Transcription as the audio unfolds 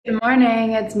Good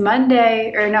morning. It's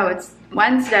Monday, or no, it's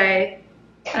Wednesday,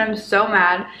 and I'm so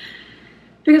mad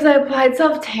because I applied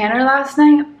self-tanner last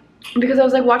night because I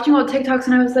was like watching old TikToks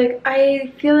and I was like,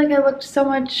 I feel like I looked so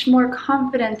much more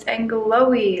confident and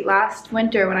glowy last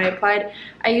winter when I applied.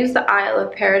 I used the Isle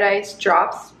of Paradise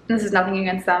drops. This is nothing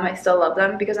against them. I still love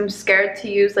them because I'm scared to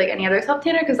use like any other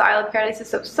self-tanner because the Isle of Paradise is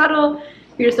so subtle.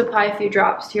 You just apply a few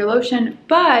drops to your lotion,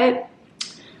 but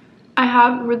I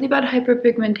have really bad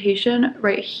hyperpigmentation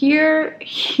right here,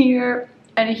 here,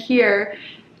 and here.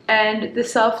 And the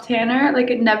self-tanner, like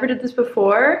it never did this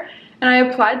before. And I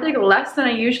applied like less than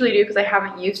I usually do because I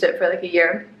haven't used it for like a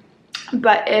year.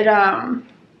 But it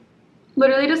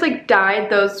literally just like dyed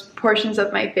those portions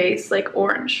of my face like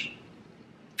orange.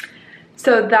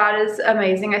 So that is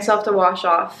amazing. I still have to wash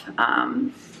off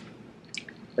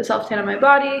the self-tan on my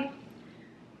body.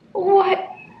 What?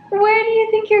 Where do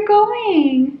you think you're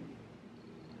going?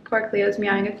 Poor Cleo's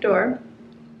meowing at the door.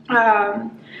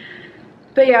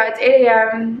 But yeah, it's 8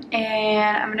 a.m.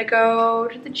 and I'm gonna go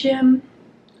to the gym.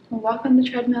 We'll walk on the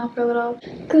treadmill for a little.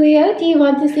 Cleo, do you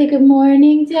want to say good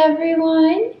morning to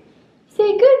everyone?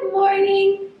 Say good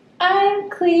morning. I'm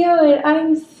Cleo and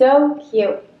I'm so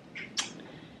cute.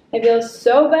 I feel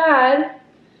so bad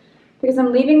because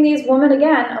I'm leaving these women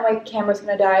again. Oh, my camera's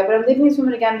gonna die, but I'm leaving these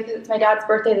women again because it's my dad's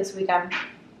birthday this weekend.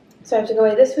 So I have to go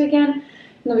away this weekend.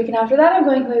 And the weekend after that, I'm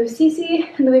going away with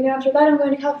Cece. And the weekend after that, I'm going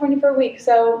to California for a week.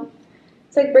 So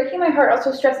it's like breaking my heart,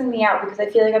 also stressing me out because I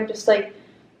feel like I'm just like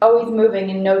always moving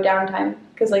and no downtime.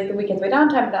 Because like the weekend's my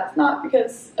downtime, but that's not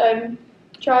because I'm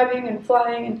driving and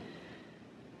flying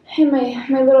and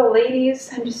my little ladies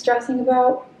I'm just stressing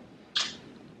about.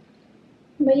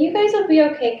 But you guys will be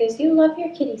okay because you love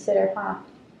your kitty sitter, huh?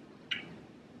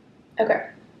 Okay.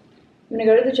 I'm going to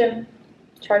go to the gym,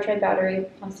 charge my battery.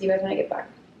 I'll see you guys when I get back.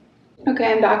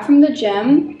 Okay, I'm back from the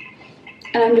gym,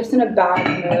 and I'm just in a bad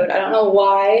mood. I don't know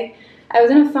why. I was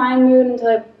in a fine mood until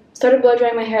I started blow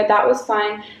drying my hair. That was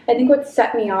fine. I think what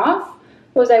set me off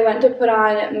was I went to put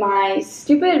on my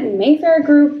stupid Mayfair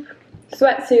group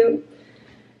sweatsuit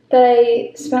that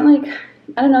I spent like,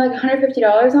 I don't know, like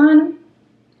 $150 on,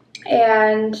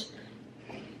 and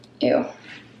ew.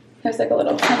 There's like a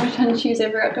little Parmesan cheese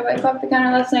I forgot to wipe off the counter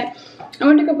last night. I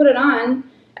went to go put it on,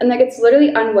 and like it's literally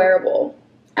unwearable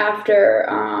after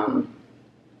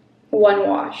one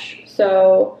wash.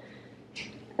 So,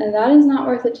 and that is not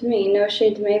worth it to me. No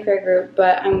shade to Mayfair Group,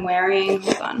 but I'm wearing,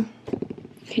 hold on.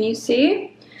 Can you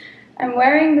see? I'm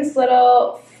wearing this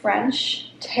little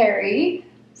French terry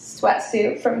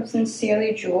sweatsuit from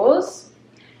Sincerely Jules.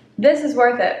 This is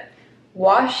worth it.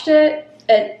 Washed it.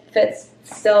 It fits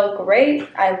still great.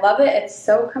 I love it. It's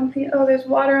so comfy. Oh, there's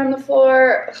water on the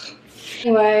floor. Ugh.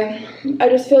 Anyway, I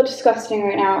just feel disgusting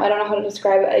right now. I don't know how to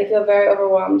describe it. I feel very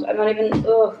overwhelmed. I'm not even,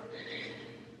 ugh.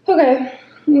 Okay,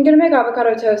 I'm gonna make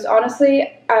avocado toast.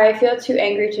 Honestly, I feel too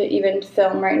angry to even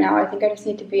film right now. I think I just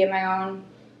need to be in my own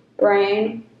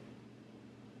brain.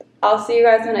 I'll see you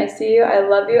guys when I see you. I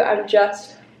love you. I'm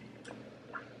just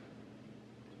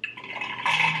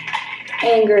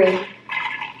angry.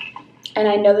 And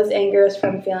I know this anger is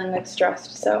from feeling like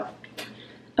stressed, so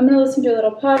I'm going to listen to a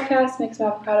little podcast, make some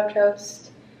avocado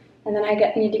toast, and then I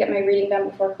need to get my reading done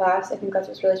before class. I think that's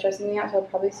what's really stressing me out, so I'll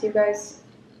probably see you guys.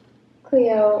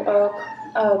 Cleo,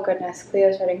 oh goodness,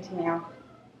 Cleo's starting to meow.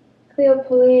 Cleo,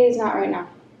 please, not right now.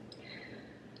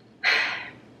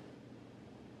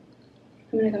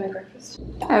 I'm going to go make breakfast.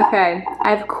 Okay,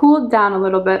 I've cooled down a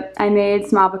little bit. I made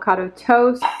some avocado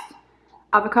toast,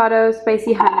 avocado,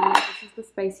 spicy honey. This is the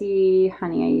spicy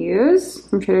honey I use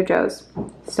from Trader Joe's.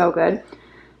 So good.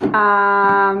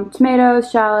 Tomatoes,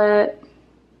 shallot,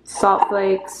 salt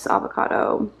flakes,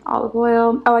 avocado, olive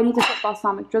oil. Oh, I need to put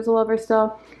balsamic drizzle over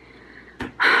still.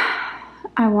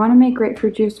 I want to make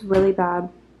grapefruit juice really bad.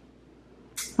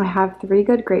 I have 3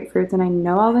 good grapefruits and I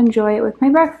know I'll enjoy it with my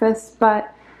breakfast,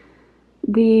 but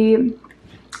the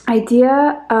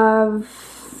idea of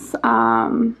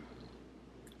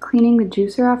cleaning the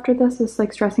juicer after this is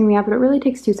like stressing me out, but it really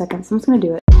takes 2 seconds, so I'm just gonna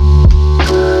do it.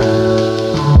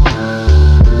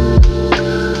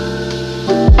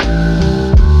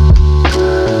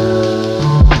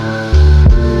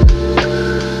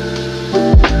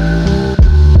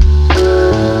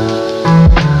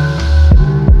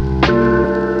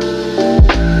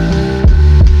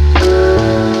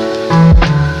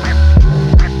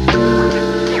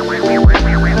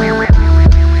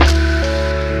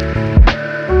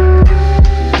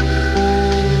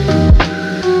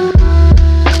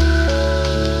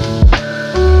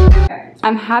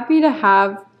 I'm happy to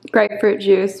have grapefruit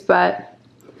juice, but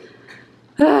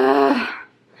and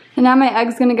now my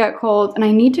egg's gonna get cold and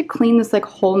I need to clean this like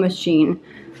whole machine.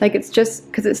 Like, it's just,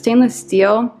 because it's stainless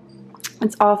steel,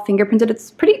 it's all fingerprinted.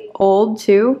 It's pretty old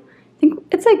too. I think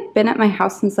it's like been at my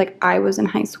house since like I was in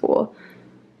high school.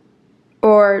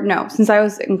 Or no, since I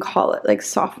was in college, like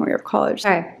sophomore year of college.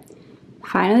 Okay,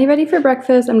 finally ready for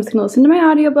breakfast. I'm just gonna listen to my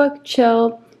audiobook,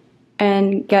 chill,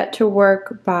 and get to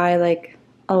work by like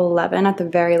 11 at the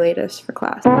very latest for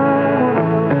class.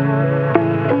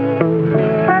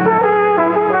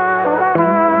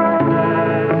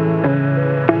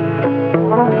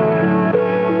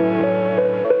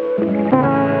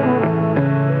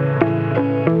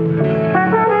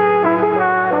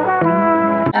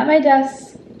 At my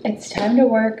desk, it's time to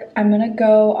work. I'm gonna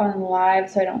go on live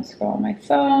so I don't scroll on my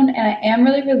phone, and I am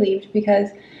really relieved because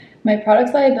my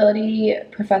products liability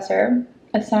professor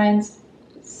assigns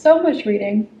so much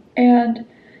reading, and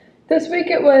this week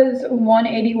it was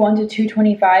 181 to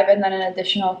 225 and then an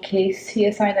additional case he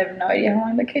assigned. I have no idea how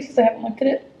long the case is. I haven't looked at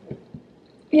it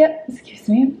yet, excuse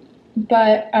me.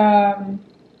 But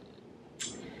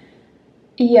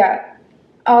yeah,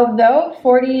 although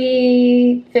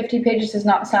 50 pages does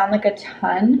not sound like a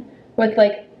ton, with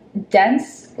like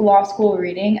dense law school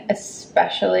reading,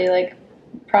 especially like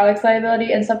products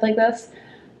liability and stuff like this,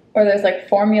 or there's like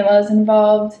formulas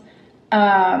involved.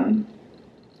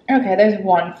 Okay, there's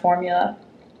one formula.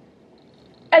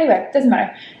 Anyway, doesn't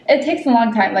matter. It takes a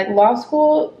long time. Like law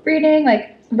school reading,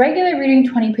 like regular reading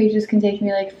 20 pages can take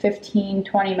me like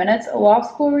 15-20 minutes. Law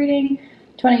school reading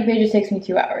 20 pages takes me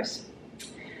 2 hours.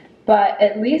 But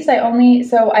at least I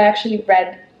actually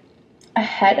read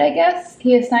ahead, I guess.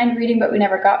 He assigned reading, but we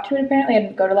never got to it apparently. I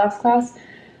didn't go to last class.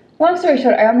 Long story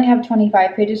short, I only have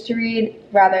 25 pages to read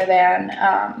rather than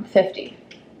 50,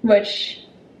 which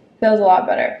feels a lot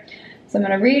better. So I'm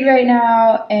going to read right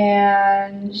now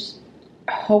and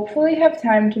hopefully have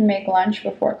time to make lunch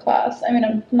before class. I mean,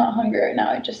 I'm not hungry right now.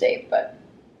 I just ate, but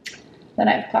then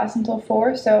I have class until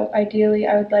 4, so ideally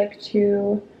I would like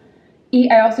to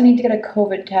eat. I also need to get a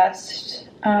COVID test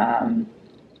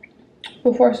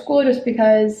before school just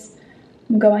because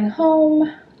I'm going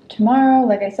home tomorrow,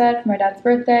 like I said, for my dad's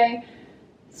birthday.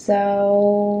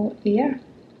 So yeah, I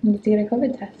need to get a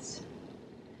COVID test.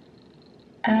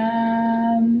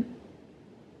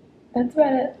 That's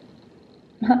about it.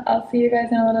 I'll see you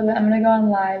guys in a little bit. I'm gonna go on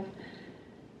live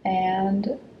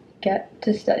and get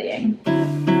to studying.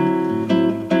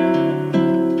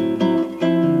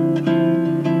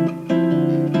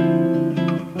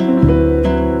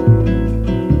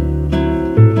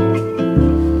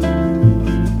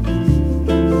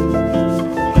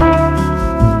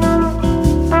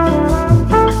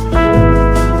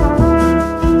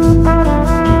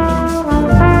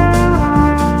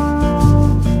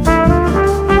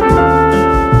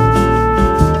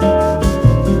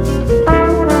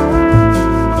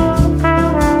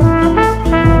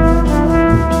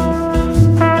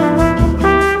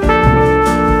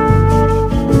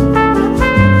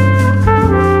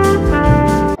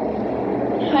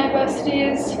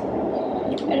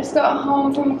 Got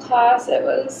home from class. It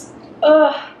was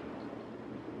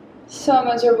so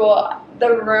miserable.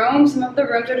 Some of the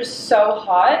rooms are just so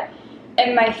hot,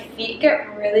 and my feet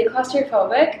get really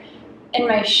claustrophobic in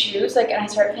my shoes, like, and I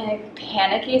start feeling like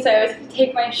panicky, so I always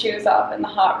take my shoes off in the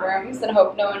hot rooms and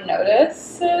hope no one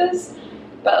notices.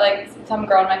 But like some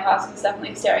girl in my class was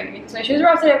definitely staring at me because my shoes were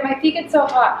outside. My feet get so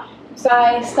hot. So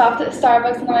I stopped at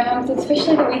Starbucks on the way home. So it's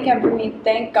officially the weekend for me.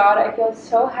 Thank God. I feel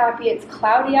so happy. It's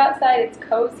cloudy outside. It's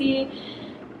cozy.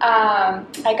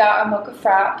 I got a mocha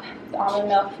frap with almond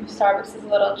milk from Starbucks as a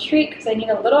little treat because I need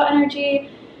a little energy.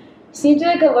 Just need to do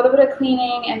like a little bit of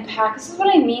cleaning and pack. This is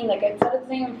what I mean. Like I said, it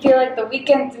doesn't even feel like the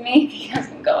weekend to me because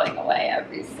I'm going away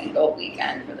every single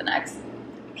weekend for the next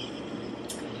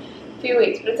few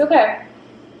weeks. But it's okay.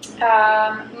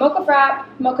 Mocha frap,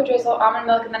 mocha drizzle, almond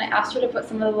milk, and then I asked her to put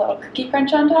some of the little cookie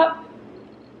crunch on top.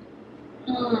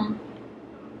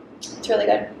 It's really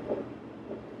good.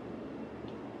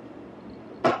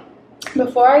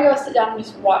 Before I go sit down and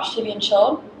just watch TV and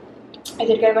chill, I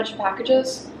did get a bunch of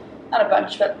packages. Not a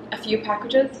bunch, but a few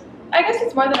packages. I guess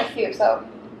it's more than a few, so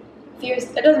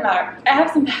it doesn't matter. I have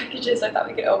some packages, so I thought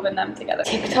we could open them together.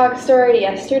 TikTok story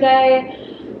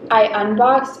yesterday, I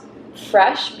unboxed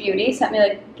Fresh Beauty, sent me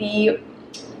like the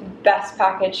best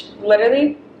package.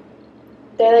 Literally,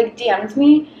 they like DM'd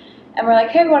me and were like,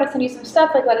 hey, we want to send you some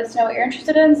stuff, like let us know what you're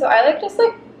interested in. So I like just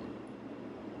like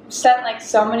sent like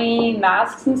so many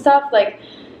masks and stuff, like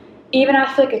even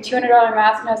asked for like a $200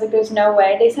 mask, and I was like, there's no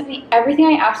way. They sent me everything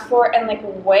I asked for and like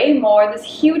way more. This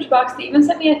huge box. They even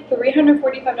sent me a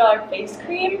 $345 face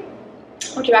cream,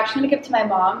 which I'm actually gonna give to my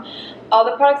mom. All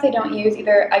the products I don't use,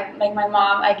 either like my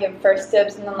mom, I give first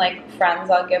dibs, and then like friends,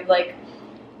 I'll give like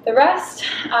the rest.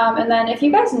 And then if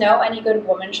you guys know any good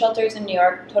women's shelters in New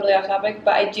York, totally off topic,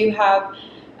 but I do have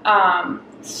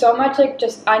so much like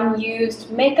just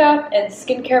unused makeup and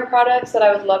skincare products that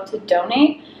I would love to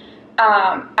donate.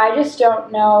 I just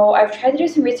don't know. I've tried to do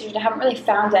some research and I haven't really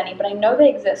found any, but I know they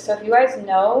exist. So if you guys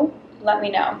know, let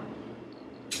me know.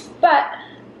 But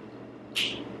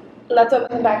let's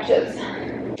open the packages.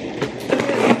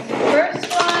 First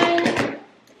one,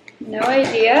 no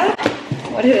idea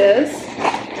what it is.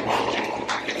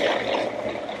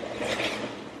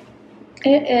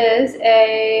 It is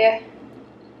a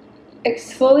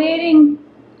exfoliating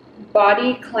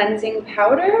body cleansing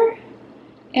powder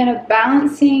and a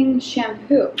balancing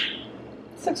shampoo.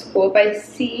 This looks cool. By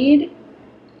Seed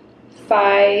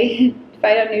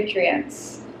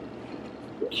Phytonutrients.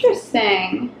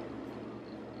 Interesting.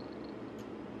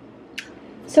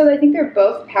 So I think they're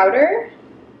both powder.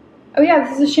 Oh yeah,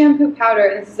 this is a shampoo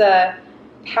powder. This is a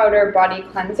powder body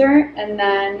cleanser. And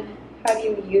then how do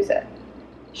you use it?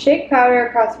 Shake powder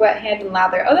across wet hand and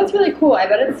lather. Oh, that's really cool. I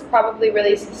bet it's probably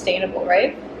really sustainable,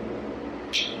 right?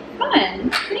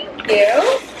 Fun. Thank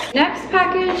you. Next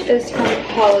package is from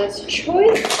Paula's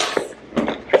Choice.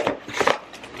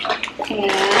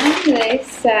 And they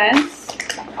sent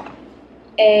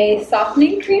a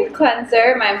softening cream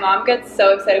cleanser. My mom gets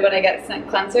so excited when I get sent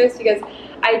cleansers because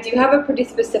I do have a pretty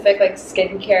specific like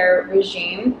skincare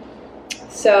regime.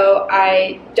 So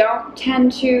I don't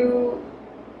tend to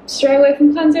stray away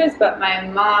from cleansers, but my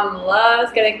mom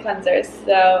loves getting cleansers,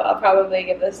 so I'll probably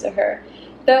give this to her.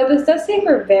 Though this does say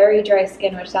for very dry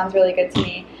skin, which sounds really good to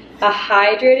me. A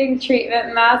hydrating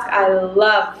treatment mask. I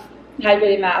love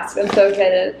hydrating masks. I'm so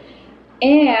excited.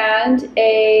 And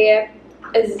I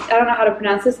don't know how to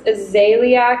pronounce this,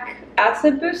 azaleac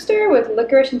acid booster with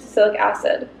licorice and salicylic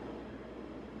acid.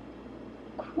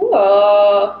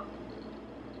 Cool.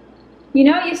 You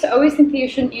know, I used to always think that you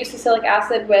shouldn't use salicylic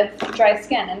acid with dry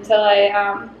skin until I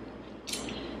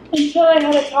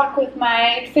had a talk with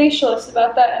my facialist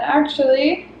about that, and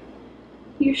actually,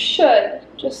 you should.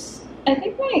 I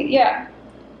think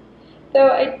Though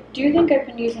I do think I've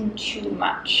been using too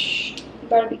much. You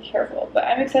gotta be careful, but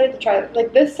I'm excited to try it.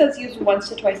 Like this says use once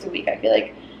to twice a week. I feel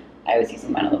like I was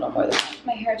using mine a little more than that.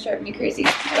 My hair is driving me crazy.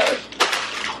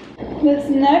 This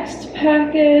next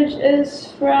package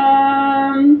is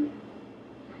from...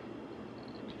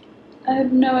 I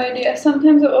have no idea.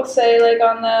 Sometimes it will say like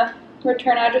on the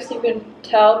return address you can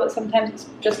tell, but sometimes it's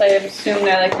just I assume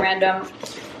they're like random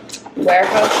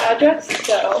warehouse address.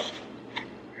 So,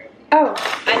 oh,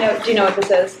 I know. Do you know what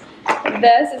this is?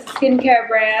 This is a skincare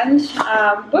brand,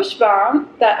 Bush Balm,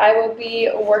 that I will be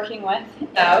working with.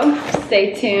 So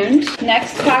stay tuned.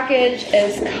 Next package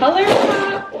is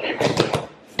ColourPop.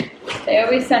 They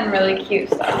always send really cute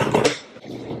stuff.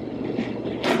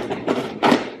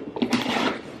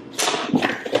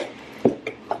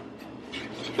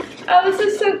 Oh, this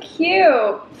is so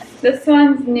cute. This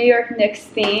one's New York Knicks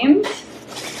themed.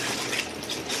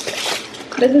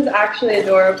 This is actually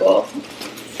adorable.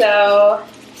 So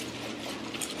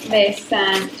they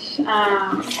sent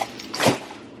a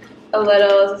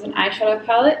little, this is an eyeshadow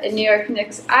palette, a New York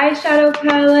Knicks eyeshadow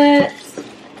palette.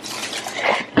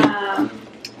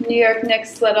 New York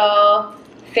Knicks little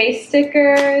face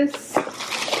stickers.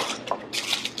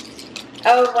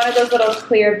 Oh, one of those little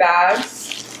clear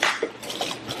bags.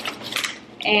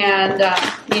 And,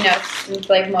 you know, it's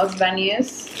like most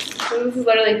venues. So this is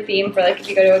literally themed for like if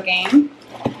you go to a game.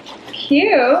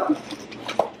 Cute.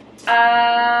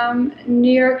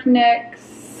 New York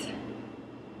Knicks.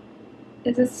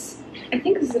 Is this, I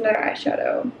think this is another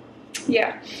eyeshadow.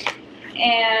 Yeah.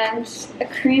 And a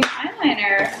cream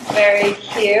eyeliner. Very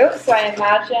cute. So I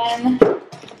imagine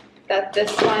that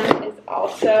this one is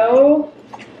also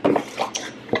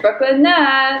Brooklyn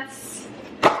Nets.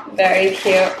 Very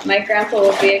cute. My grandpa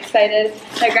will be excited.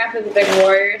 My grandpa's a big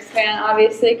Warriors fan,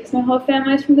 obviously, because my whole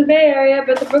family's from the Bay Area,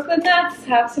 but the Brooklyn Nets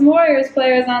have some Warriors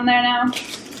players on there now.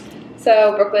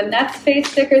 So, Brooklyn Nets face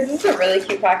stickers. This is a really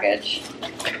cute package.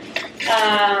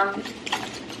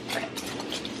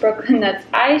 Brooklyn Nets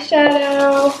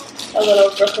eyeshadow, a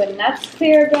little Brooklyn Nets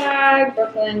clear bag,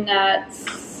 Brooklyn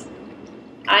Nets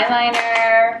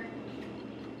eyeliner,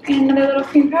 and another little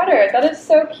cream powder. That is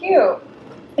so cute.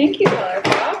 Thank you,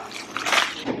 ColourPop.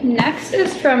 Next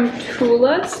is from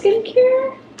Tula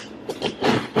Skincare.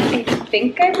 I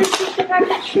think I've received a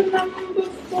package from them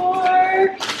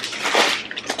before.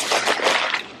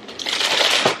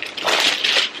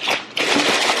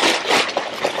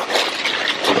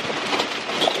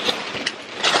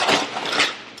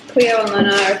 Cleo and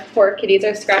Luna, our poor kitties,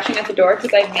 are scratching at the door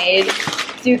because I made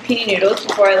zucchini noodles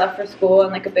before I left for school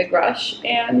in like a big rush,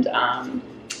 and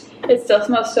It still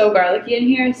smells so garlicky in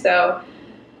here, so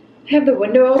I have the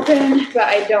window open, but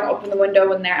I don't open the window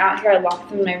when they're out here. I lock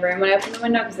them in my room when I open the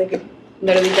window because they could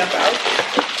literally jump out.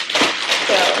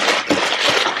 So,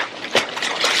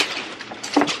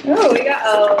 oh, we got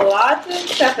a lot of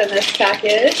stuff in this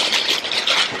package.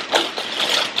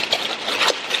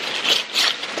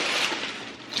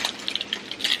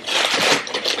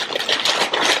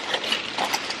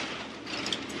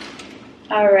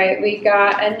 Alright, we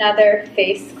got another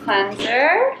face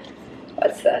cleanser.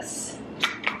 What's this?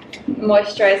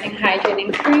 Moisturizing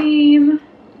hydrating cream.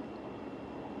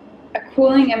 A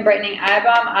cooling and brightening eye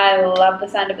balm. I love the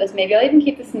sound of this. Maybe I'll even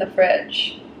keep this in the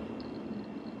fridge.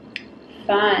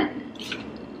 Fun.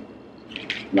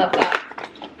 Love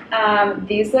that.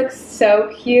 These look so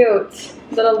cute.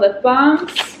 Little lip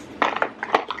balms.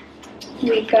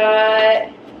 We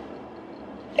got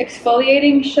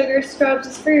exfoliating sugar scrubs.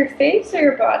 Is this for your face or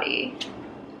your body?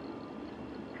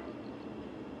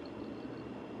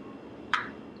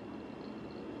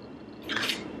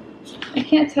 I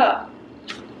can't tell.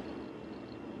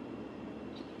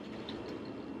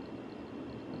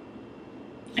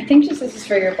 I think just this is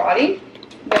for your body.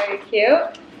 Very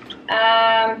cute.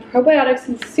 Probiotics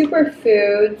and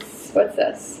superfoods. What's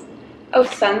this? Oh,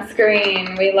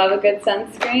 sunscreen. We love a good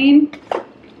sunscreen.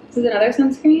 This is another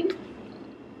sunscreen.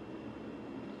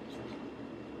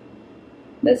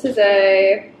 This is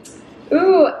a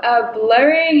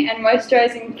blurring and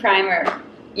moisturizing primer.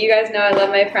 You guys know I love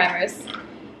my primers.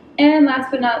 And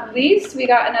last but not least, we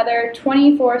got another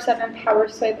 24/7 Power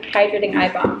Swipe Hydrating Eye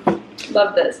Balm.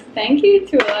 Love this. Thank you,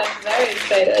 Tula. I'm very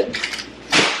excited.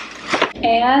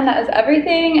 And that is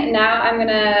everything. Now I'm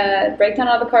gonna break down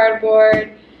all the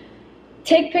cardboard,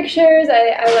 take pictures.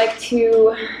 I like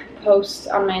to post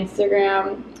on my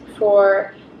Instagram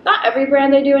for not every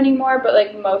brand I do anymore, but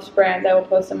like most brands I will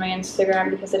post on my Instagram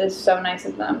because it is so nice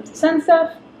of them to send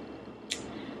stuff.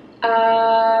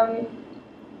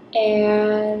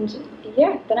 And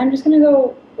yeah, then I'm just gonna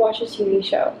go watch a TV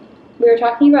show. We were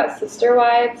talking about Sister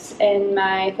Wives in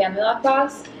my family law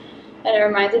class, and it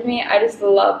reminded me, I just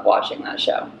love watching that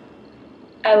show.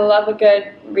 I love a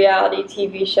good reality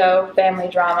TV show, family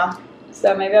drama.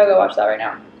 So maybe I'll go watch that right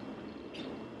now.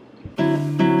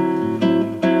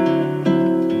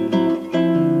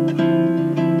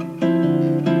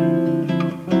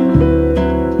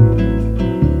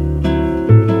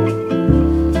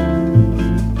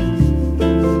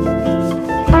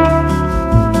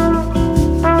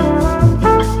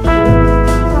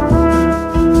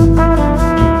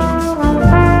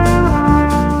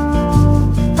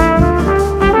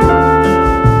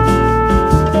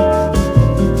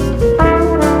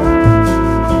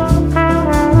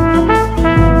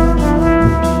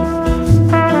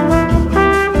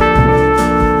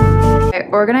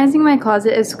 Organizing my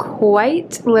closet is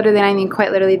quite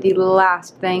literally the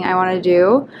last thing I want to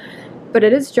do, but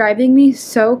it is driving me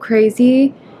so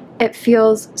crazy. It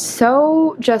feels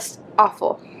so just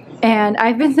awful, and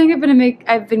I've been saying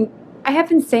I have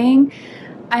been saying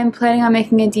I'm planning on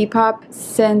making a Depop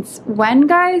since when,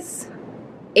 guys?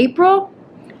 April,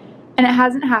 and it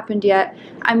hasn't happened yet.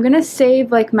 I'm gonna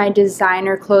save like my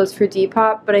designer clothes for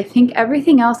Depop, but I think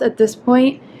everything else at this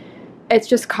point, it's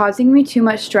just causing me too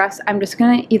much stress. I'm just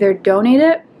gonna either donate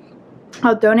it,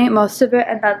 I'll donate most of it,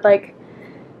 and that like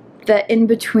the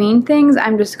in-between things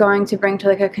I'm just going to bring to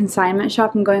like a consignment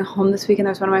shop. I'm going home this week and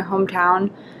there's one in my hometown.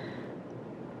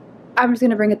 I'm just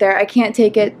gonna bring it there. I can't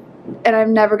take it, and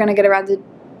I'm never gonna get around to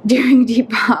doing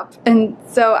Depop. And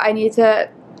so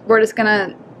we're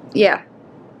gonna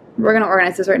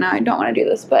organize this right now. I don't wanna do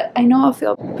this, but I know I'll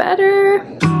feel better.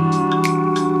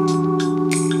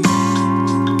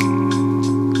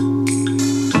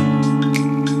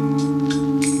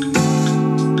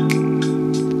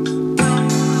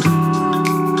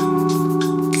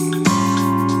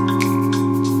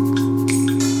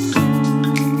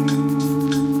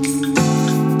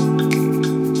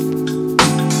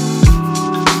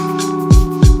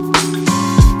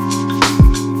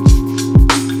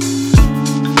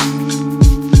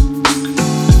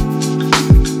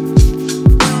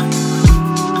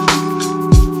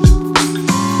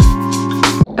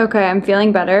 Okay, I'm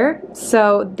feeling better.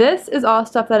 So this is all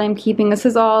stuff that I'm keeping. This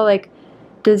is all like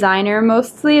designer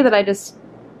mostly that I just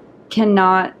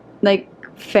cannot like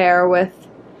fare with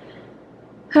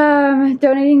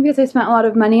donating because I spent a lot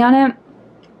of money on it.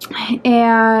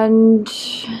 And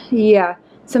yeah,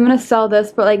 so I'm gonna sell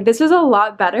this, but like this is a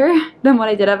lot better than what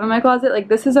I did have in my closet. Like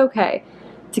this is okay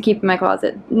to keep in my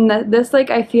closet. This, like,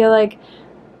 I feel like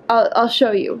I'll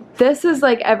show you. This is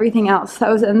like everything else that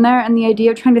was in there, and the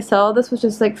idea of trying to sell this was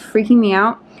just like freaking me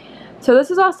out. So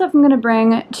this is all stuff I'm gonna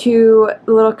bring to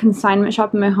the little consignment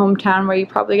shop in my hometown where you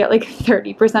probably get like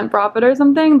 30% profit or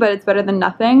something, but it's better than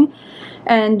nothing.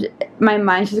 And my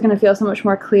mind's just gonna feel so much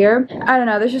more clear. I don't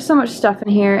know, there's just so much stuff in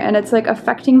here and it's like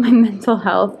affecting my mental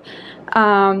health.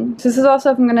 So this is all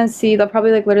stuff I'm gonna see. They'll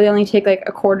probably like literally only take like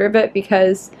a quarter of it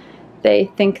because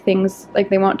they think things, like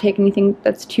they won't take anything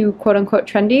that's too quote unquote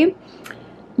trendy.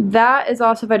 That is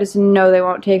also if I just know they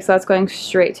won't take, so that's going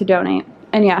straight to donate.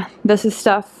 And yeah, this is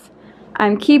stuff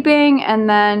I'm keeping, and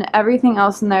then everything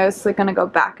else in there is like gonna go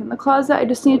back in the closet. I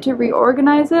just need to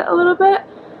reorganize it a little bit.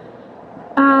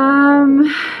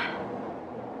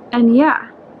 And yeah,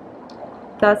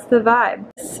 that's the vibe.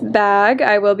 This bag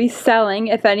I will be selling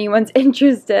if anyone's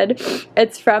interested.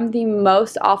 It's from the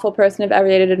most awful person I've ever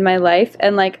dated in my life,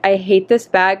 and like I hate this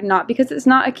bag, not because it's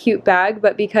not a cute bag,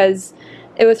 but because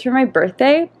it was for my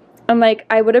birthday. And like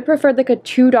I would have preferred like a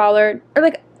 $2 or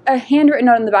like a handwritten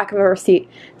note on the back of a receipt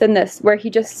than this, where he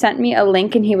just sent me a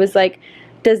link and he was like,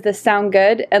 does this sound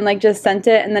good? And like just sent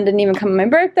it and then didn't even come on my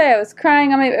birthday. I was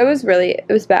crying on my, it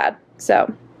was bad.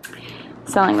 So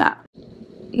selling that.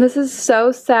 This is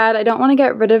so sad. I don't want to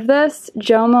get rid of this.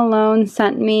 Joe Malone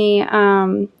sent me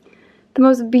the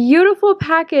most beautiful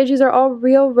package. These are all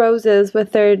real roses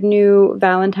with their new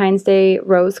Valentine's Day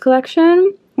rose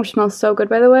collection, which smells so good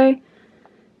by the way.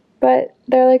 But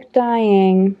they're like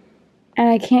dying. And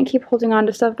I can't keep holding on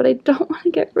to stuff, but I don't want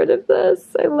to get rid of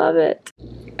this. I love it.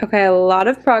 Okay, a lot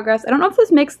of progress. I don't know if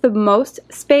this makes the most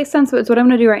space sense, but it's what I'm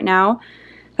going to do right now.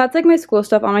 That's like my school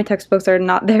stuff. All my textbooks are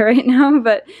not there right now,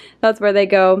 but that's where they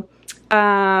go.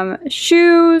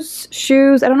 Shoes.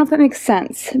 I don't know if that makes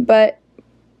sense, but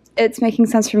it's making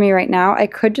sense for me right now. I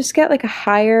could just get like a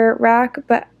higher rack,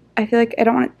 but I feel like I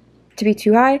don't want it to be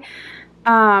too high.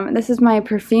 This is my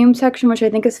perfume section, which I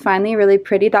think is finally really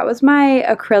pretty. That was my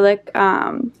acrylic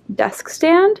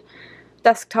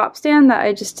desktop stand that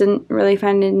I just didn't really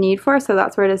find a need for, so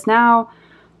that's where it is now.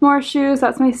 More shoes.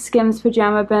 That's my Skims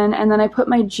pajama bin, and then I put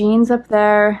my jeans up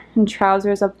there and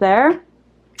trousers up there.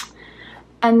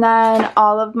 And then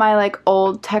all of my like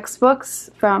old textbooks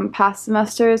from past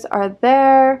semesters are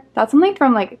there. That's only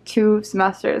from like 2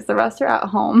 semesters. The rest are at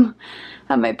home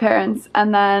at my parents'.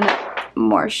 And then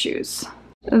more shoes.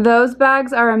 Those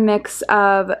bags are a mix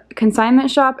of consignment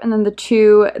shop and then the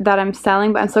 2 that I'm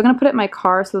selling, but I'm still going to put it in my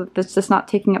car so that it's just not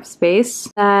taking up space.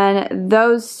 And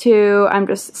those 2 I'm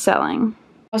just selling.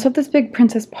 I also have this big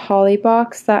Princess Polly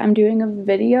box that I'm doing a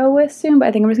video with soon, but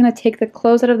I think I'm just going to take the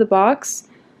clothes out of the box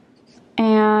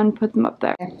and put them up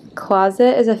there.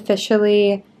 Closet is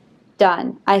officially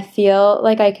done. I feel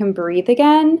like I can breathe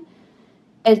again.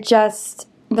 It just,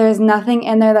 there's nothing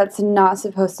in there that's not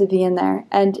supposed to be in there.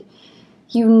 And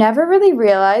you never really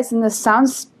realize, and this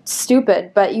sounds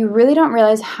stupid, but you really don't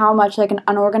realize how much like an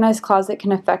unorganized closet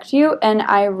can affect you. And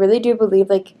I really do believe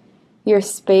like your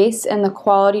space and the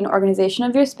quality and organization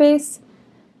of your space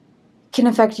can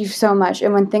affect you so much.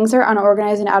 And when things are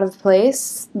unorganized and out of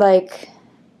place, like,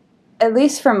 at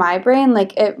least for my brain,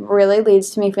 like it really leads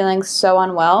to me feeling so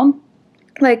unwell.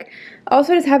 Like,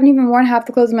 also I just haven't even worn half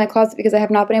the clothes in my closet because I have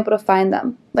not been able to find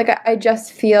them. Like, I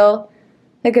just feel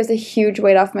like there's a huge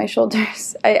weight off my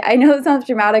shoulders. I know it sounds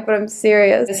dramatic, but I'm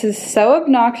serious. This is so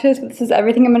obnoxious, but this is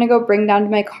everything I'm gonna go bring down to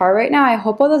my car right now. I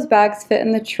hope all those bags fit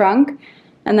in the trunk.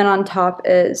 And then on top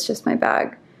is just my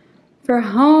bag for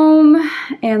home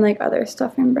and like other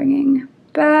stuff I'm bringing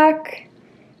back.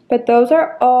 But those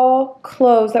are all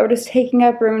clothes that were just taking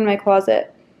up room in my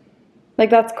closet. Like,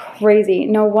 that's crazy.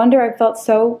 No wonder I felt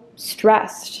so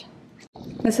stressed.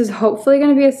 This is hopefully going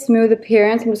to be a smooth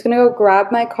appearance. I'm just going to go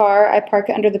grab my car. I park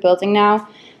it under the building now.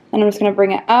 And I'm just going to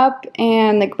bring it up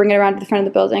and like bring it around to the front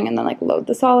of the building and then like load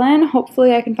this all in.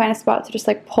 Hopefully I can find a spot to just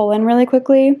like pull in really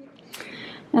quickly.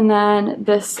 And then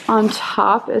this on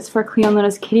top is for Cleo and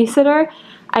Luna's kitty sitter.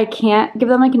 I can't give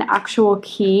them like an actual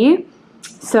key.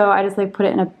 So I just like put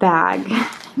it in a bag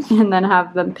and then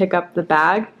have them pick up the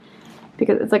bag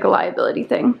because it's like a liability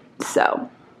thing. So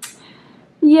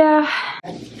yeah,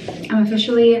 I'm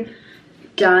officially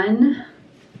done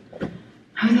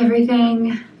with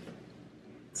everything.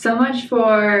 So much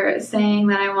for saying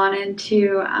that I wanted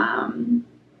to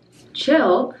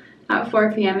chill at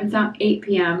 4 p.m. It's now 8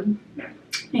 p.m.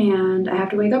 and I have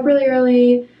to wake up really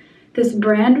early. This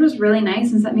brand was really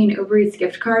nice and sent me an Uber Eats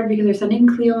gift card because they're sending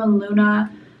Cleo and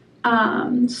Luna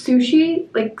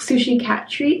sushi, like sushi cat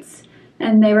treats.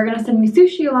 And they were going to send me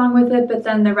sushi along with it, but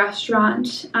then the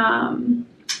restaurant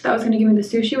that was going to give me the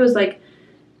sushi was like,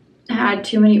 had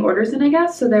too many orders in, I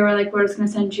guess. So they were like, we're just going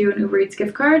to send you an Uber Eats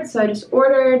gift card. So I just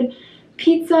ordered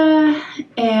pizza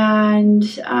and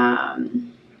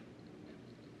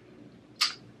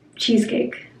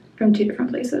cheesecake from 2 different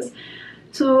places.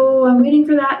 So I'm waiting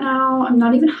for that now. I'm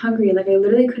not even hungry. Like I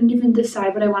literally couldn't even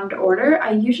decide what I wanted to order.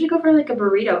 I usually go for like a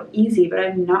burrito, easy, but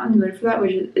I'm not in the mood for that,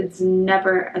 which is, it's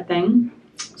never a thing.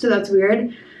 So that's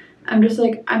weird. I'm just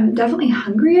like, I'm definitely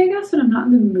hungry, I guess, but I'm not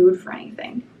in the mood for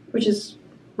anything, which is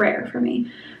rare for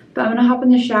me. But I'm gonna hop in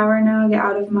the shower now, get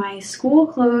out of my school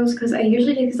clothes, because I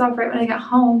usually take these off right when I get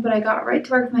home, but I got right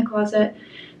to work with my closet.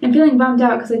 I'm feeling bummed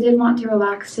out because I did want to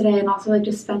relax today and also like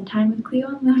just spend time with Cleo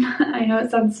and Luna. I know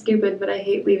it sounds stupid, but I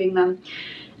hate leaving them.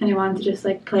 And I wanted to just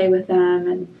like play with them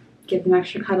and give them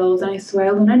extra cuddles. And I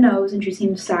swear Luna knows and she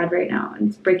seems sad right now. And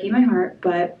it's breaking my heart,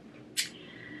 but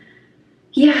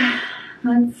yeah.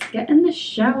 Let's get in the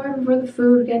shower before the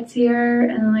food gets here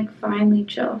and then like finally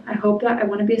chill. I hope that I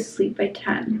want to be asleep by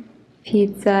 10.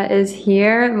 Pizza is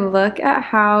here. Look at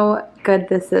how good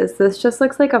this is. This just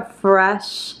looks like a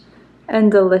fresh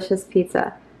and delicious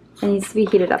pizza. It needs to be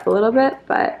heated up a little bit,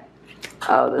 but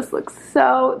oh, this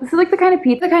is like the kind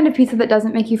of pizza that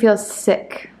doesn't make you feel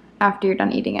sick after you're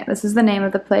done eating it. This is the name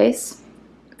of the place.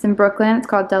 It's in Brooklyn. It's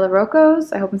called Della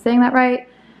Rocco's. I hope I'm saying that right.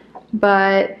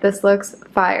 But this looks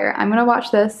fire. I'm gonna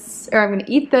watch this, or I'm gonna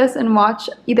eat this and watch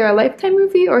either a Lifetime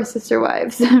movie or Sister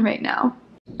Wives right now.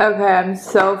 Okay, I'm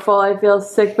so full. I feel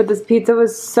sick, but this pizza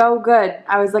was so good.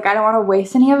 I was like, I don't want to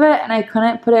waste any of it, and I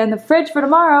couldn't put it in the fridge for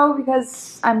tomorrow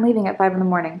because I'm leaving at 5 in the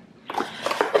morning.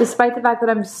 Despite the fact that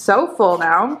I'm so full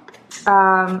now,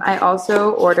 I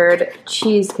also ordered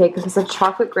cheesecake. This is a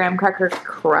chocolate graham cracker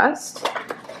crust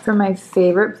from my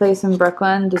favorite place in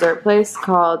Brooklyn, dessert place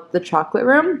called The Chocolate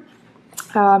Room.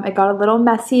 It got a little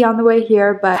messy on the way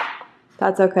here, but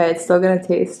that's okay. It's still gonna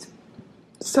taste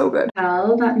so good.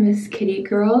 Tell that Miss Kitty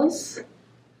girls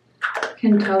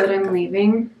can tell that I'm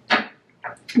leaving.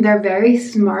 They're very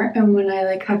smart, and when I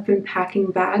like have been packing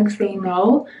bags, they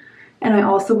know. And I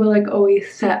also will like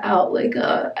always set out like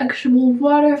a extra bowl of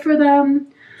water for them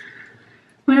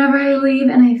whenever I leave,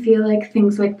 and I feel like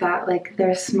things like that, like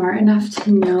they're smart enough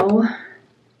to know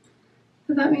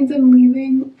that means I'm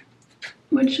leaving,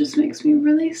 which just makes me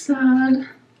really sad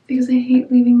because I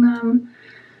hate leaving them.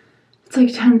 It's like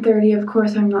 10:30, of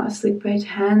course I'm not asleep by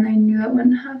 10. I knew that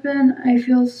wouldn't happen. I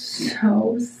feel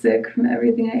so sick from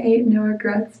everything I ate, no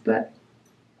regrets, but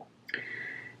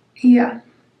yeah.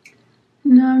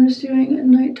 Now I'm just doing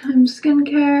nighttime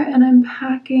skincare and I'm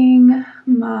packing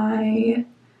my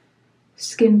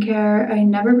skincare. I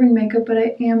never bring makeup, but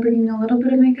I am bringing a little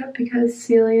bit of makeup because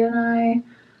Celia and I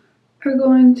are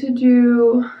going to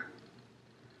do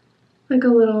like a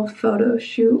little photo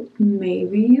shoot,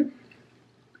 maybe.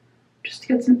 Just to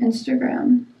get some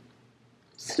Instagram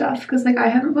stuff, because like I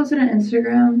haven't posted on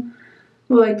Instagram.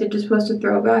 Well, I did just post a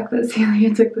throwback that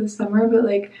Celia took this summer, but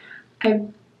like I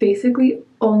basically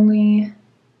only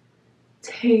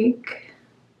take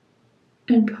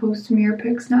and post mirror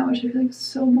pics now, which I feel like is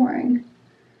so boring.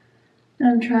 And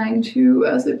I'm trying to,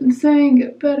 as I've been saying,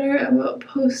 get better about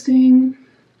posting.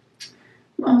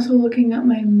 I'm also looking at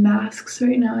my masks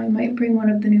right now. I might bring one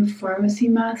of the new pharmacy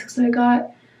masks I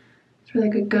got for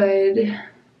like a good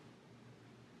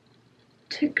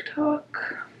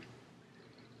TikTok.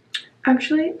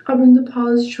 Actually, I'll bring the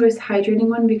Paula's Choice hydrating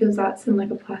one because that's in like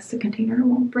a plastic container. It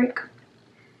won't break.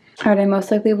 Alright, I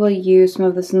most likely will use some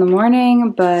of this in the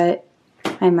morning, but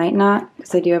I might not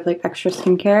because I do have like extra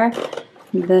skincare.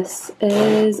 This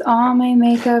is all my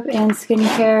makeup and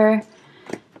skincare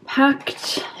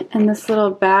packed in this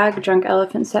little bag Drunk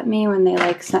Elephant sent me when they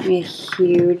like sent me a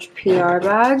huge PR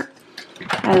bag.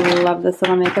 I love this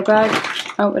little makeup bag.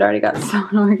 Oh, it already got so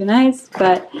unorganized,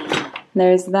 but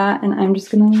there's that, and I'm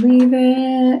just gonna leave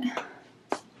it.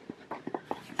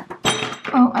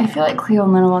 Oh, I feel like Cleo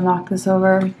and Luna will knock this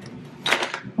over.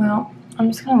 Well,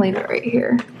 I'm just gonna leave it right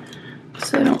here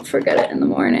so I don't forget it in the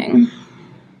morning.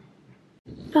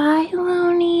 Bye,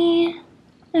 Loney.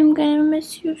 I'm gonna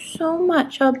miss you so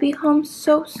much. I'll be home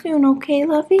so soon, okay,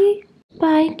 lovey?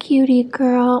 Bye, cutie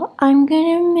girl. I'm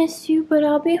gonna miss you, but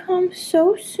I'll be home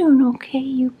so soon, okay?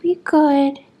 You be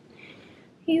good.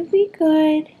 You be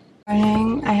good.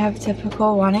 Morning. I have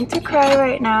typical wanting to cry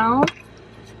right now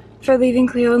for leaving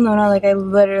Cleo and Luna. Like, I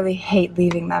literally hate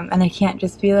leaving them, and I can't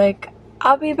just be like,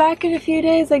 I'll be back in a few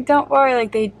days. Like, don't worry.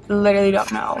 Like, they literally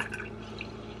don't know.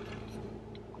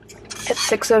 It's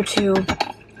 6:02.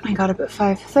 I got up at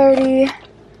 5:30.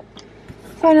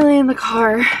 Finally in the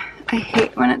car. I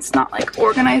hate when it's not like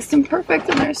organized and perfect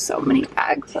and there's so many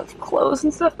bags of clothes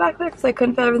and stuff back there because I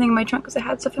couldn't fit everything in my trunk because I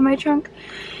had stuff in my trunk.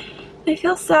 I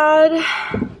feel sad.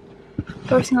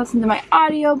 Forcing to listen to my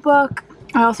audiobook.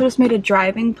 I also just made a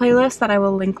driving playlist that I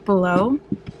will link below.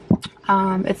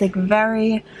 It's like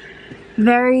very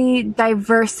very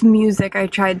diverse music. I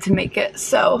tried to make it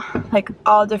so like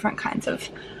all different kinds of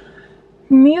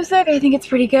music. I think it's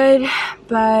pretty good,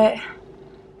 but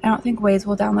I don't think Waze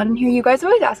will download in here. You guys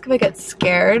always ask if I get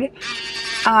scared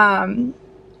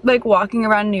like walking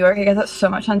around New York. I guess that's so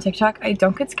much on TikTok. I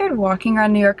don't get scared walking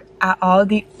around New York at all.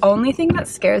 The only thing that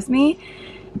scares me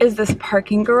is this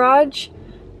parking garage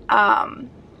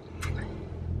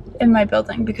in my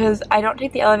building, because I don't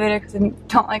take the elevator because I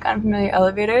don't like unfamiliar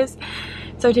elevators.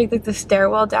 So I take like the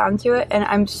stairwell down to it, and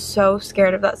I'm so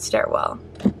scared of that stairwell.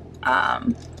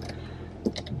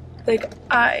 Like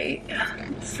I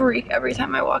freak every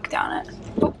time I walk down it.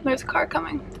 Oh, there's a car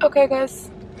coming. Okay guys,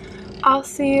 I'll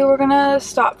see you. We're gonna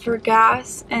stop for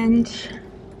gas, and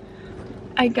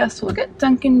I guess we'll get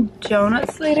Dunkin'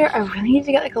 Donuts later. I really need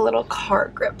to get like a little car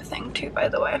grip thing too, by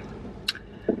the way.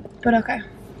 But okay,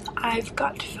 I've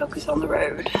got to focus on the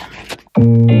road.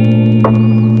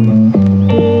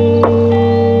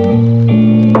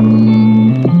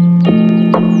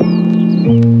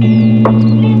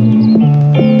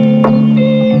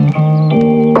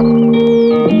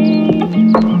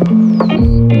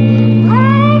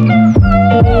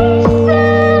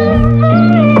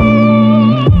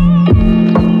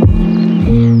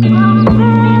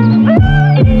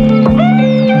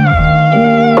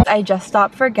 I just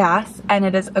stopped for gas, and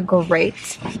it is a great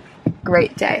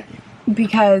day,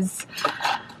 because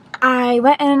I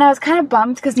went in and I was kind of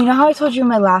bummed because you know how I told you in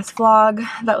my last vlog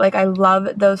that like I love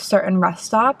those certain rest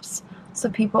stops. So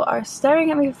people are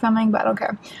staring at me filming, but I don't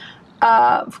care.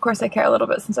 Of course I care a little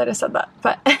bit since I just said that.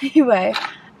 But anyway,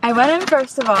 I went in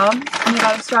first of all and I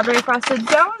got a strawberry frosted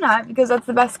donut because that's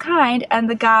the best kind, and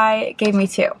the guy gave me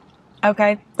 2.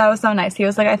 Okay, that was so nice. He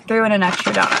was like, I threw in an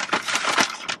extra donut.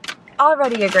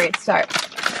 Already a great start.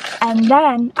 And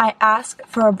then I asked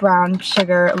for a brown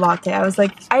sugar latte. I was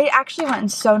like, I actually went in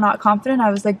so not confident. I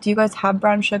was like, do you guys have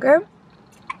brown sugar?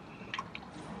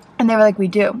 And they were like, we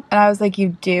do. And I was like, you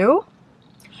do?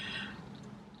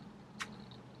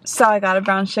 So I got a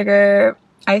brown sugar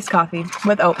iced coffee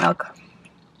with oat milk.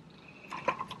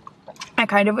 I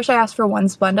kind of wish I asked for 1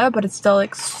 Splenda, but it's still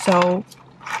like so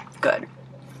good.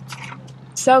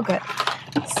 So good.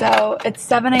 So it's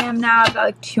 7 a.m. now. I've got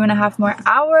like 2.5 more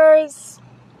hours.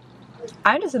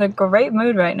 I'm just in a great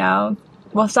mood right now.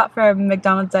 We'll stop for a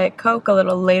McDonald's Diet Coke a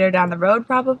little later down the road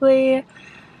probably.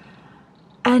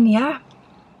 And yeah,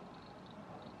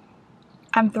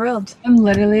 I'm thrilled. I'm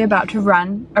literally about to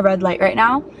run a red light right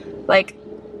now. Like,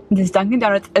 this Dunkin'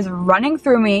 Donuts is running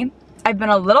through me. I've been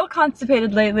a little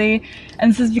constipated lately,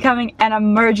 and this is becoming an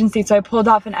emergency, so I pulled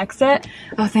off an exit.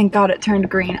 Oh, thank God it turned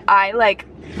green. I like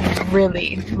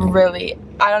really,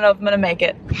 I don't know if I'm gonna make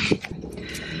it.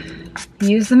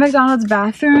 Use the McDonald's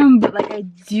bathroom, but like I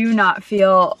do not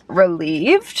feel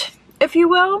relieved, if you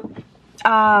will.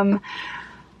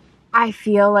 I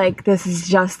feel like this is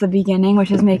just the beginning,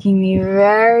 which is making me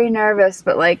very nervous,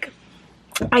 but like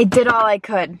I did all I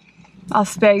could. I'll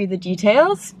spare you the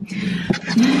details.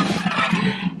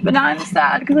 But now I'm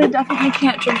sad because I definitely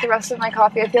can't drink the rest of my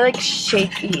coffee. I feel like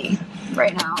shaky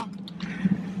right now.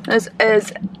 This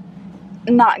is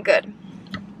not good.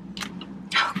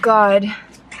 Oh God.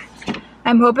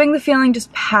 I'm hoping the feeling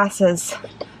just passes.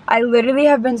 I literally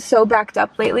have been so backed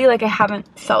up lately, like I haven't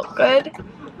felt good.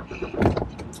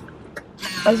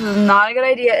 This was not a good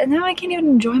idea. And now I can't even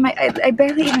enjoy my, I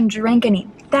barely even drank any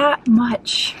that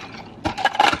much.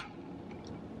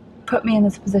 Put me in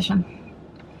this position.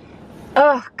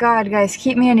 Oh God, guys,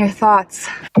 keep me in your thoughts.